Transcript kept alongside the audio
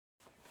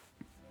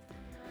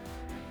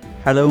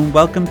Hello and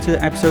welcome to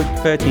episode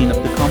 13 of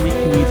the Comedy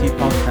Community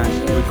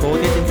Podcast,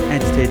 recorded and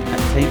edited at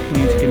Tape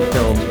Music and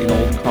Films in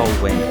Old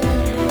Colwyn.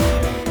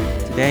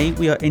 Today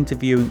we are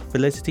interviewing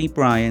Felicity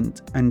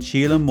Bryant and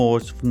Sheila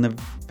Moores from the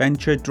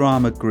Venture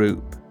Drama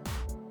Group.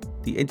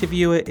 The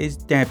interviewer is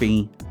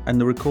Debbie and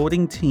the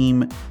recording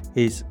team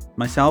is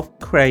myself,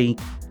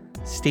 Craig,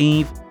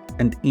 Steve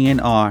and Ian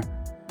R.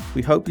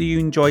 We hope you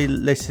enjoy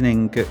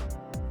listening.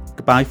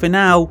 Goodbye for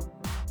now.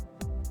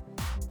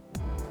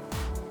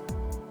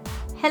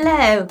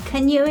 Hello,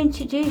 can you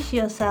introduce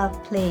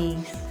yourself,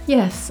 please?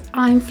 Yes,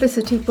 I'm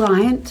Felicity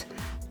Bryant,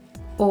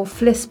 or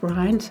Fliss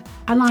Bryant,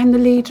 and I'm the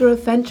leader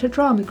of Venture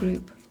Drama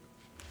Group.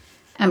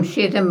 I'm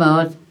Sheila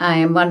Moores. I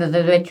am one of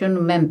the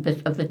original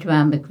members of the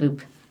drama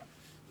group.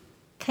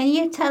 Can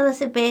you tell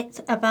us a bit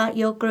about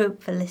your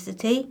group,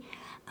 Felicity,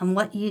 and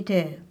what you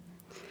do?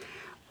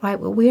 Right,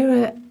 well,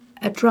 we're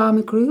a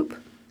drama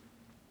group,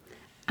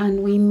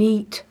 and we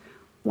meet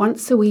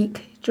once a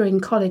week during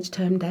college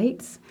term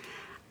dates.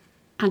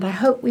 And I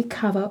hope we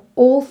cover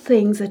all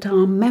things that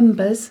our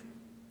members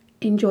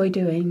enjoy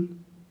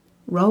doing.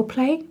 Role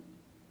play,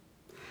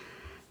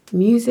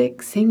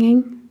 music,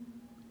 singing,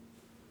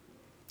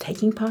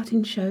 taking part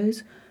in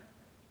shows.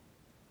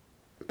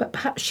 But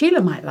perhaps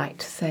Sheila might like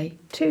to say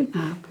too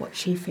now what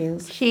she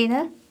feels.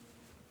 Sheila,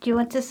 do you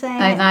want to say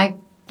I it? like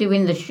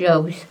doing the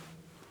shows.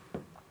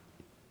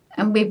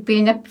 And we've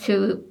been up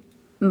to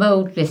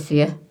Mold this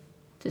year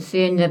to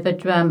see another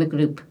drama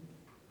group.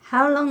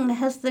 How long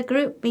has the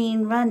group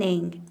been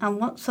running and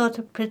what sort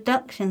of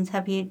productions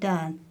have you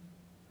done?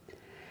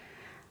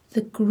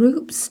 The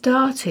group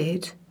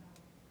started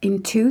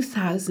in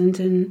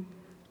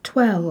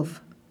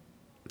 2012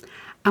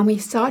 and we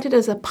started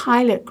as a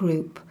pilot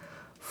group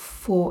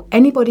for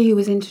anybody who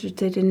was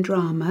interested in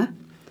drama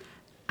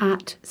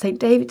at St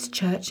David's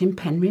Church in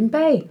Penryn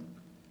Bay.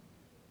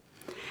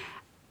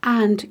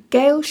 And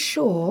Gail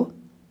Shaw,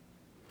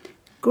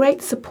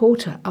 great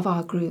supporter of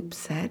our group,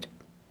 said,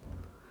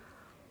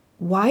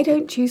 "Why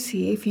don't you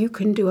see if you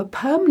can do a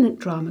permanent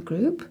drama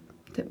group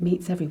that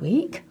meets every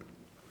week?"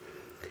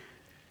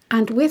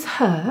 And with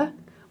her,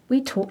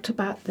 we talked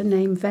about the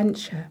name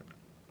Venture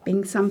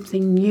being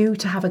something new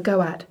to have a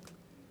go at.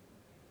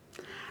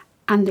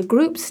 And the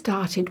group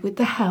started with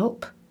the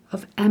help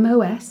of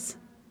MOS,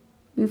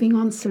 Moving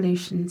On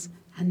Solutions,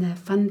 and their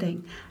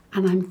funding.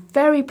 And I'm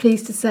very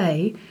pleased to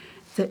say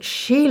that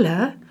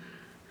Sheila,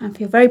 I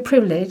feel very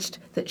privileged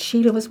that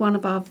Sheila was one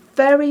of our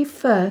very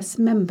first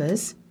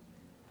members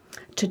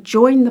to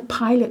join the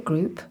pilot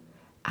group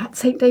at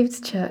St David's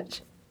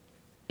Church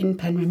in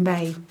Penryn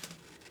Bay.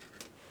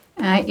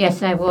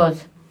 Yes, I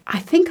was. I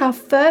think our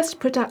first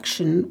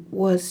production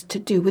was to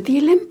do with the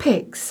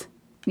Olympics.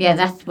 Yeah,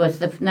 that was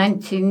the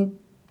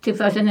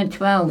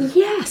 2012.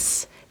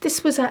 Yes,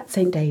 this was at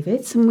St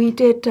David's and we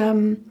did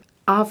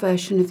our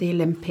version of the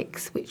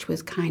Olympics, which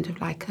was kind of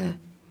like a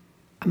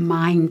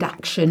mind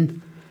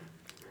action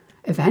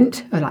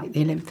event, like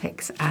the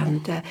Olympics.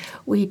 And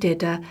we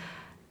did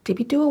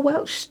we do a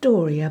Welsh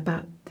story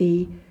about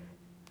a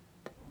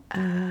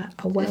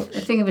Welsh?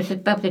 I think it was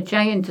about a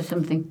giant or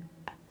something.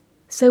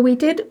 So we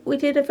did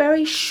a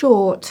very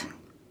short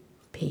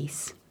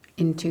piece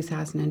in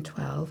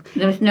 2012.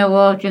 There was no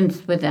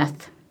audience with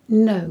that.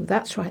 No,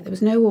 that's right. There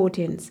was no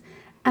audience.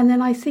 And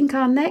then I think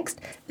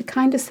the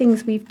kind of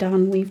things we've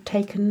done, we've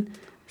taken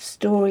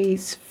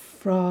stories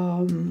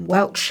from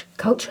Welsh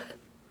culture.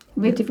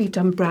 We've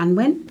done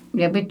Branwen.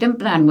 Yeah, we've done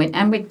Branwen.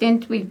 And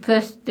we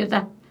first did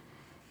that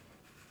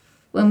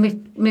when we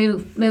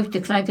moved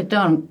to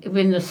Clygadon. We were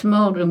in the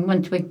small room,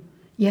 weren't we?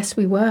 Yes,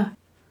 we were.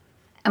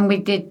 And we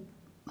did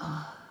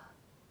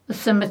the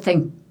summer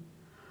thing.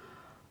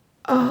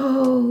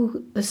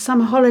 Oh, the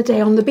summer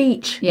holiday on the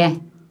beach. Yeah.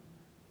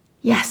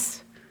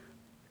 Yes.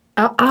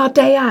 Our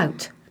day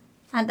out.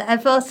 And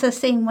I've also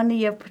seen one of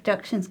your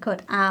productions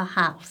called Our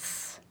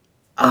House.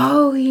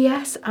 Oh,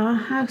 yes, Our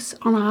House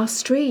on Our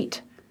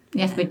Street.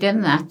 Yes, we've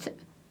done that.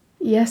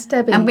 Yes,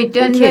 Debbie. And we've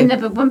done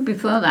another one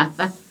before that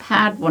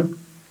hard one.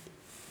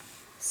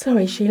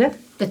 Sorry, Sheila.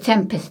 The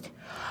Tempest.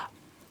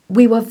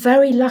 We were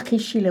very lucky,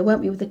 Sheila,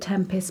 weren't we, with The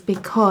Tempest,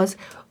 because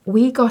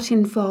we got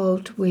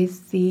involved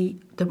with the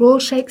Royal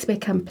Shakespeare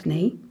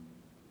Company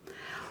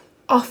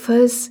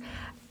offers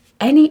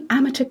any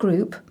amateur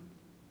group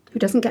who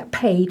doesn't get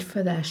paid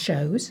for their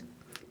shows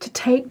to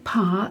take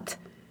part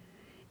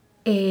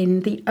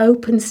in the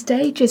Open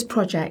Stages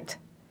project.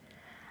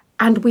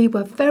 And we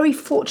were very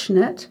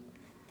fortunate.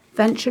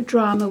 Venture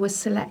Drama was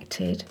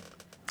selected.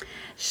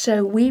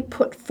 So we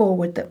put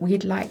forward that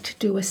we'd like to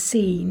do a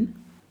scene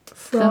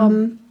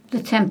from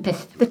The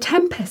Tempest. The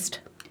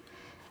Tempest.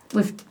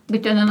 We've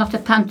done a lot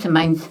of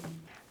pantomimes.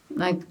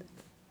 Like,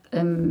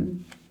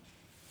 we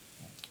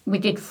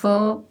did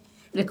 4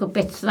 little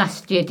bits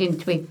last year,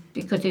 didn't we?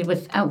 Because it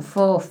was our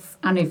 4th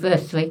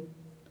anniversary.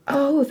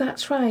 Oh,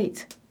 that's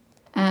right.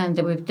 And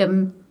we've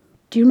done...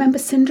 Do you remember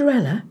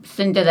Cinderella?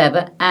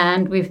 Cinderella,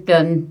 and we've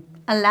done...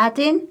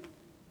 Aladdin?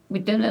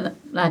 We've done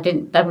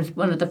Aladdin. That was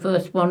one of the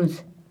first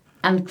ones.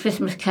 And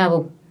Christmas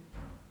Carol.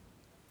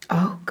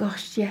 Oh,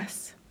 gosh,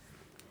 yes.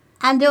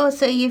 And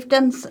also you've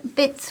done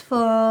bits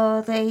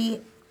for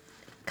the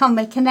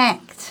Conway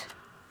Connect.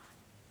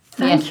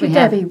 Thank Yes, you, we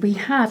have. Debbie. We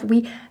have.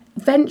 We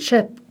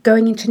venture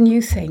going into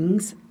new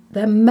things.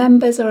 The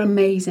members are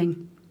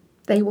amazing.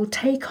 They will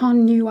take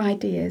on new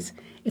ideas.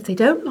 If they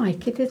don't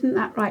like it, isn't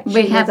that right,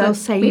 Sheila? They'll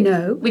say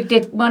no. We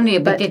did one year,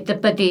 But- we did the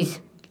buddies.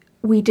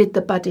 We did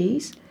the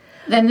buddies.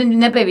 Then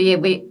another year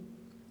we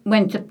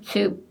went up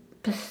to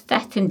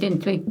Prestatyn,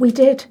 didn't we? We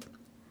did.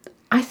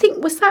 I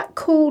think, was that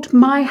called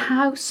My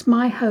House,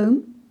 My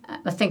Home?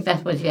 I think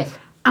that was, yes.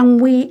 And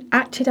we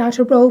acted out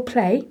a role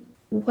play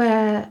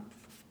where...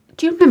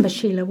 Do you remember,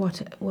 Sheila,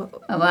 what Oh,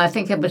 I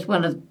think it was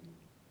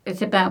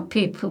it's about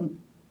people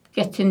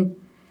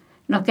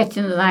not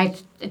getting the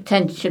right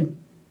attention.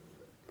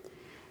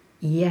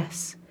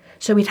 Yes.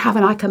 So we'd have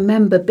like a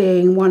member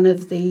being one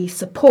of the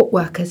support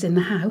workers in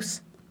the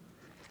house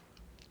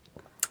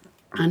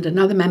and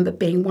another member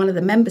being one of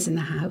the members in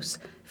the house,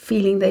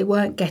 feeling they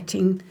weren't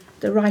getting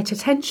the right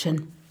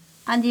attention.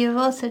 And you've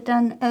also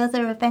done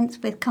other events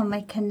with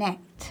Conway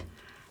Connect.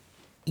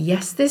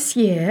 Yes, this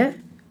year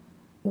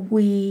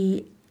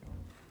we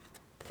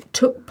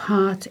took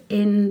part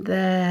in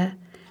the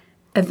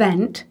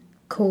event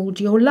called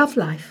Your Love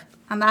Life.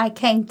 And I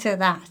came to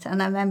that,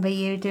 and I remember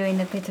you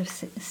doing a bit of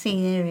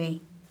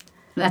scenery.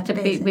 That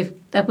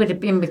would have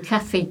been with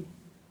Kathy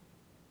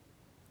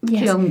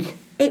Jones.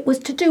 It was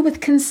to do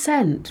with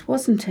consent,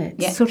 wasn't it?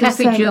 Yeah, Sort of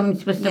Kathy saying-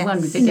 Jones was the Yes. one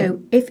who did You it.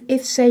 know,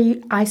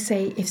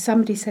 if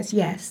somebody says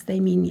yes, they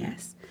mean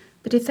yes.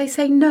 But if they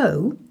say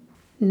no,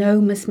 no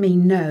must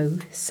mean no.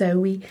 So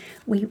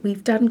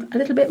we've done a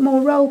little bit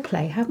more role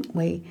play, haven't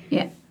we?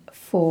 Yeah.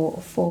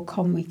 For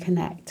Conway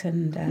Connect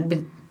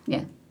and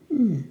Yeah.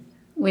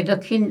 We're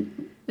lucky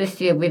this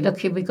year. We're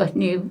lucky we got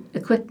new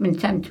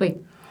equipment, haven't we?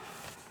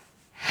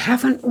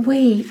 haven't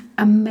we?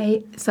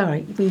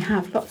 We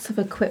have lots of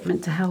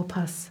equipment to help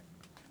us.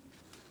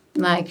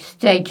 Like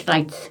stage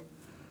lights.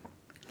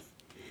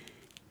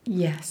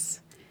 Yes.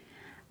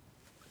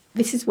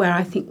 This is where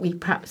I think we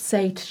perhaps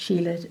say to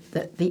Sheila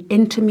that the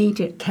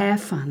Intermediate Care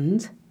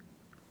Fund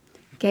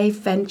gave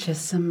Venture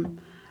some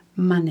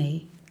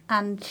money.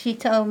 And she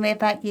told me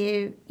about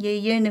your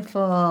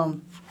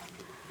uniform.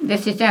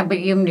 This is our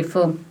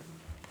uniform.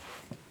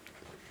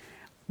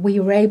 We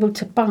were able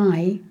to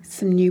buy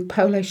some new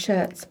polo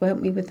shirts,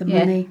 weren't we, with the Yeah.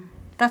 money?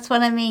 That's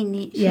what I mean.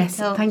 She Yes,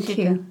 told thank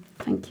you. you.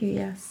 Thank you,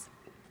 yes.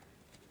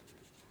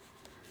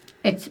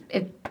 It's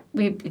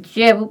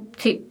yellow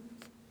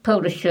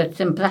polo shirts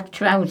and black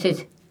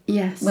trousers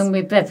Yes. when we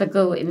ever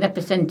go in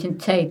representing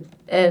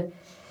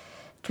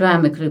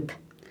drama group.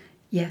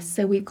 Yes,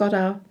 so we've got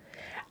our...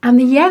 And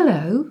the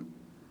yellow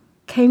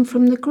came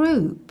from the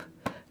group.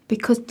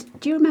 Because,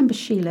 do you remember,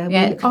 Sheila?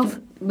 Yeah,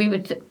 we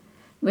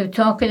were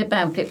talking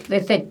about it.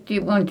 They said, do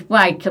you want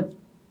white?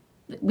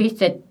 We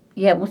said,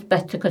 yeah, it was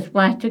better because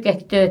white will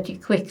get dirty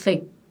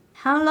quickly.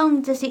 How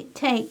long does it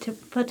take to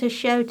put a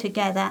show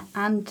together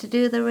and to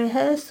do the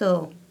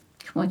rehearsal?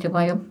 Quite a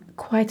while.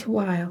 Quite a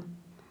while.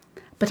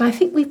 But I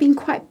think we've been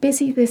quite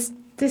busy this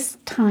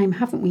time,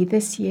 haven't we,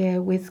 this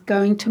year, with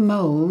going to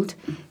mould.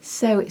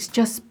 So it's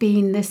just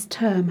been this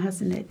term,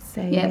 hasn't it?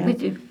 So, Yeah, we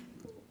do.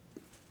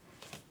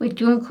 We're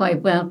doing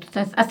quite well.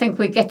 I think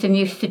we're getting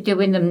used to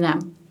doing them now.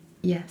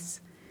 Yes.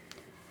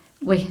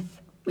 We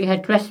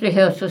had dress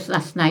rehearsals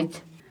last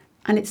night.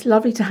 And it's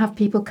lovely to have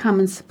people come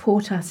and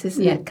support us,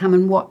 isn't Yeah. it? Come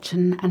and watch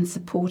and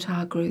support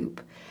our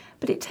group.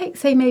 But it takes,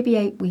 say, maybe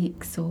 8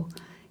 weeks or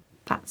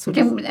that sort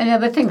of... And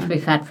other things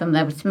we've had from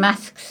there was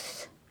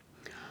masks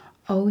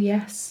Oh,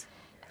 yes.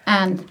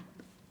 and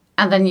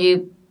the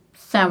new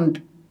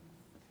sound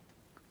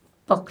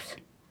box.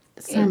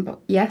 Soundbox.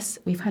 Yes,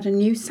 we've had a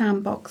new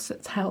soundbox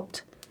that's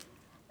helped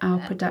our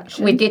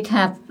production. We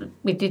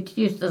did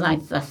use the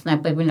lights last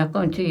night, but we're not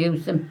going to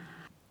use them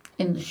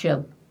in the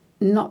show.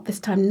 Not this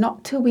time,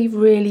 not till we've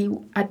really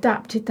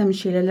adapted them,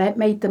 Sheila,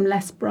 made them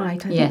less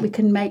bright. I Yeah. think we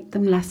can make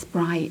them less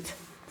bright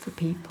for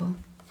people.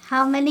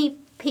 How many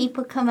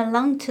people come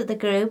along to the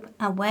group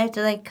and where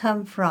do they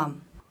come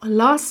from? Well,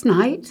 last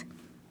night,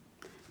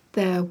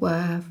 there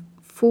were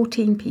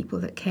 14 people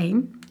that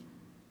came.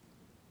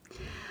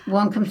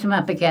 One comes from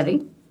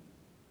Abergele.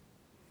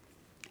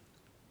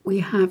 We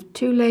have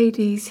 2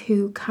 ladies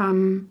who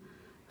come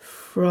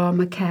from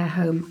a care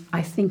home,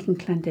 I think in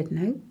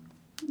Llandudno.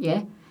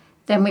 Yeah.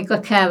 Then we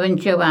got Cara and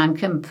Joanne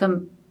come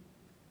from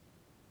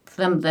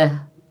the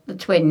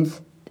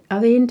twins,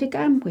 Are they in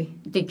Digambwy?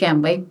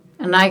 Digambwy,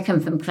 and I come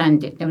from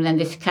Llandudno. And then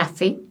there's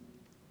Kathy,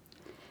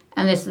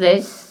 and there's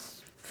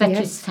Liz, Fetch's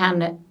Yes.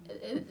 Hannah,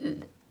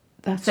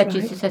 That's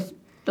Fetch's right.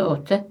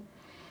 daughter,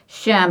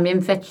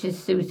 Charmian Fetch's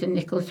Susan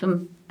Nichols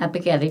from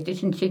Abergele,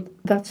 didn't she?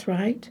 That's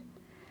right.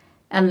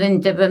 And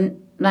Linda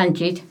and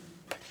Ranjit.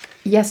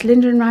 Yes,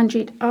 Linda and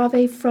Ranjit, are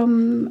they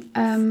from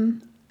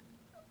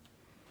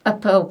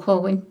Up Old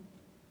Corwin,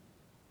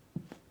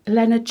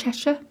 Leonard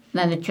Cheshire?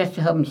 Leonard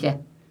Chester Homes, yeah.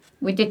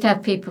 We did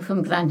have people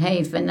from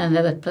Glenhaven and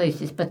other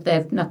places, but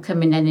they're not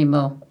coming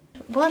anymore.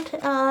 What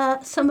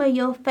are some of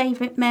your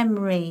favourite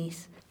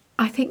memories?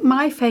 I think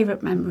my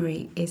favourite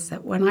memory is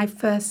that when I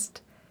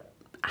first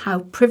how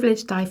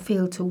privileged I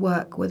feel to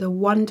work with a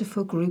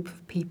wonderful group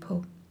of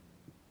people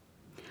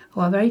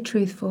who are very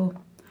truthful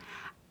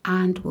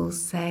and will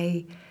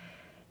say,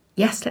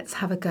 yes, let's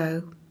have a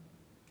go.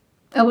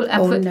 Oh,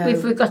 and no. we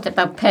forgot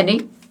about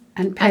Penny.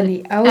 And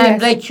Penny, and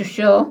yes. Rachel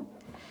Shaw.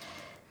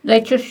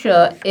 Rachel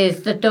Shaw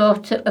is the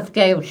daughter of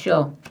Gail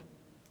Shaw.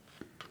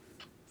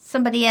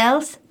 Somebody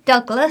else,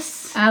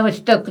 Douglas. I was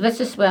Douglas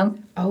as well.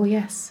 Oh,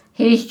 yes.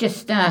 He's just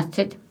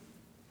started.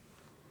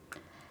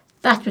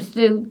 That was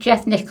through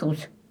Jeff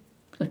Nichols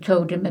who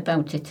told him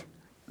about it.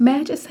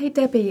 May I just say,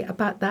 Debbie,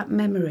 about that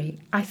memory?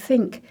 I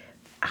think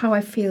how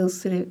I feel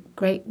sort of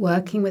great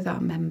working with our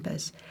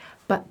members,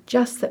 but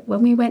just that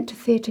when we went to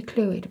Theatre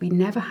Clwyd, we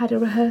never had a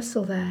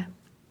rehearsal there.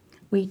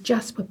 We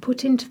just were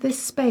put into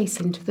this space,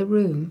 into the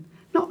room,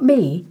 not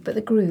me, but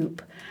the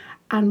group.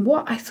 And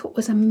what I thought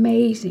was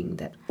amazing,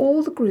 that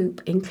all the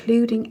group,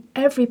 including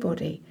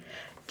everybody,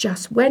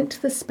 just went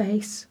to the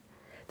space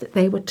that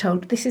they were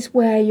told, this is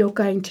where you're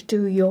going to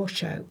do your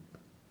show.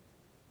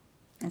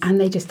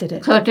 And they just did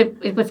it. So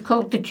it was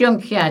called The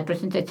Junkyard,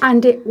 wasn't it?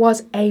 And it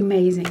was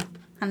amazing.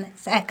 And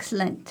it's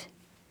excellent.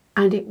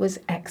 And it was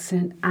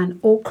excellent, and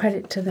all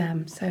credit to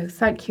them. So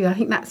thank you. I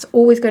think that's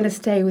always going to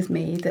stay with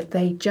me, that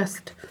they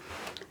just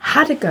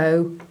had a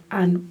go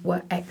and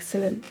were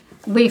excellent.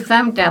 We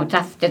found out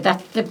after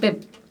that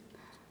it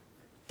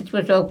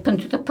was open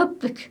to the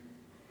public.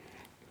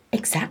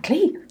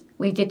 Exactly.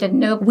 We didn't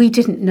know. We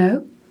didn't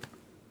know.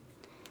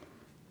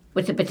 It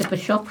was a bit of a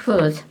shock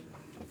for us.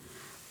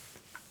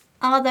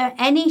 Are there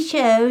any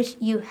shows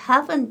you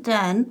haven't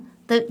done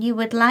that you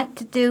would like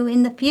to do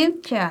in the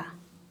future?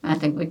 I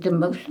think we've done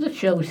most of the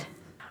shows.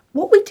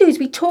 What we do is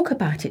we talk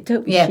about it,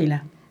 don't we, Yeah.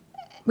 Sheila?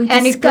 We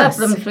Any discuss.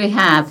 problems we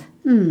have,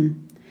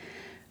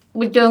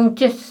 we don't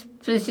just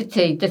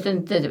Felicity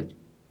doesn't do it.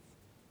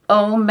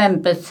 All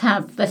members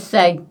have the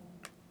say.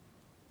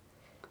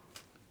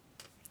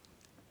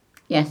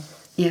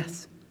 Yes.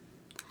 Yes.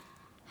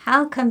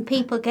 How can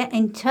people get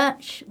in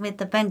touch with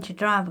the Venture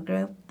Driver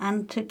Group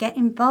and to get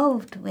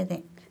involved with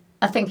it?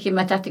 I think you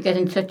might have to get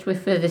in touch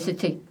with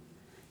Felicity.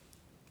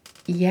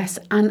 Yes,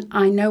 and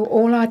I know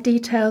all our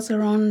details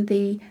are on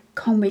the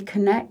Conwy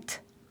Connect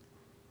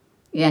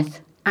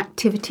Yes.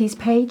 activities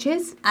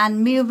pages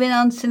And Moving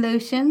On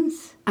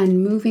Solutions?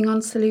 and Moving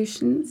On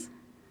Solutions,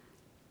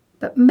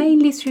 but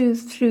mainly through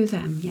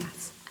them,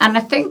 yes. And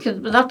I think a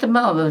lot of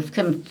more of us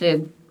come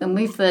through. When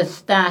we first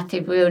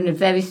started, we were in a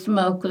very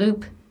small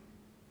group.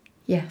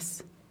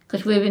 Yes,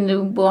 Because we were in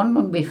room 1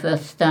 when we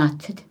first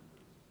started.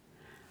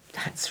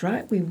 that's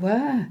right, we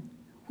were.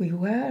 We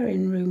were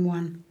in room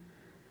 1.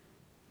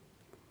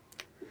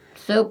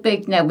 So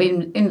big now,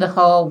 we're in the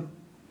hall.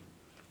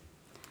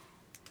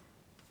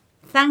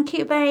 Thank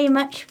you very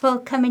much for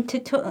coming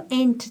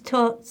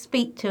to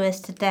speak to us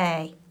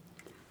today.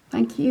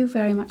 Thank you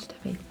very much,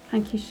 Debbie.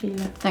 Thank you,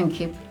 Sheila. Thank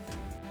you.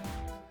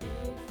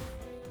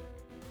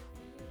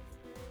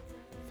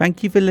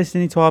 Thank you for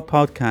listening to our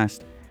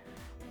podcast.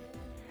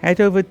 Head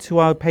over to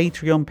our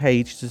Patreon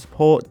page to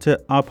support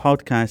our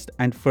podcast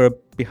and for a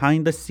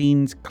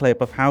behind-the-scenes clip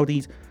of how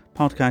these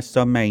podcasts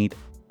are made.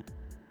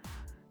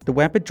 The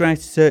web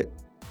address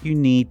you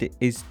need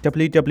is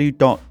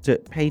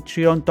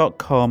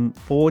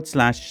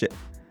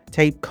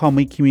www.patreon.com/Tape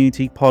Conwy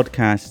Community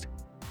Podcast.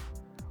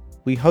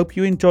 We hope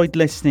you enjoyed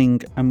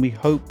listening and we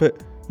hope that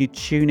you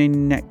tune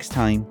in next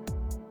time.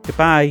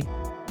 Goodbye.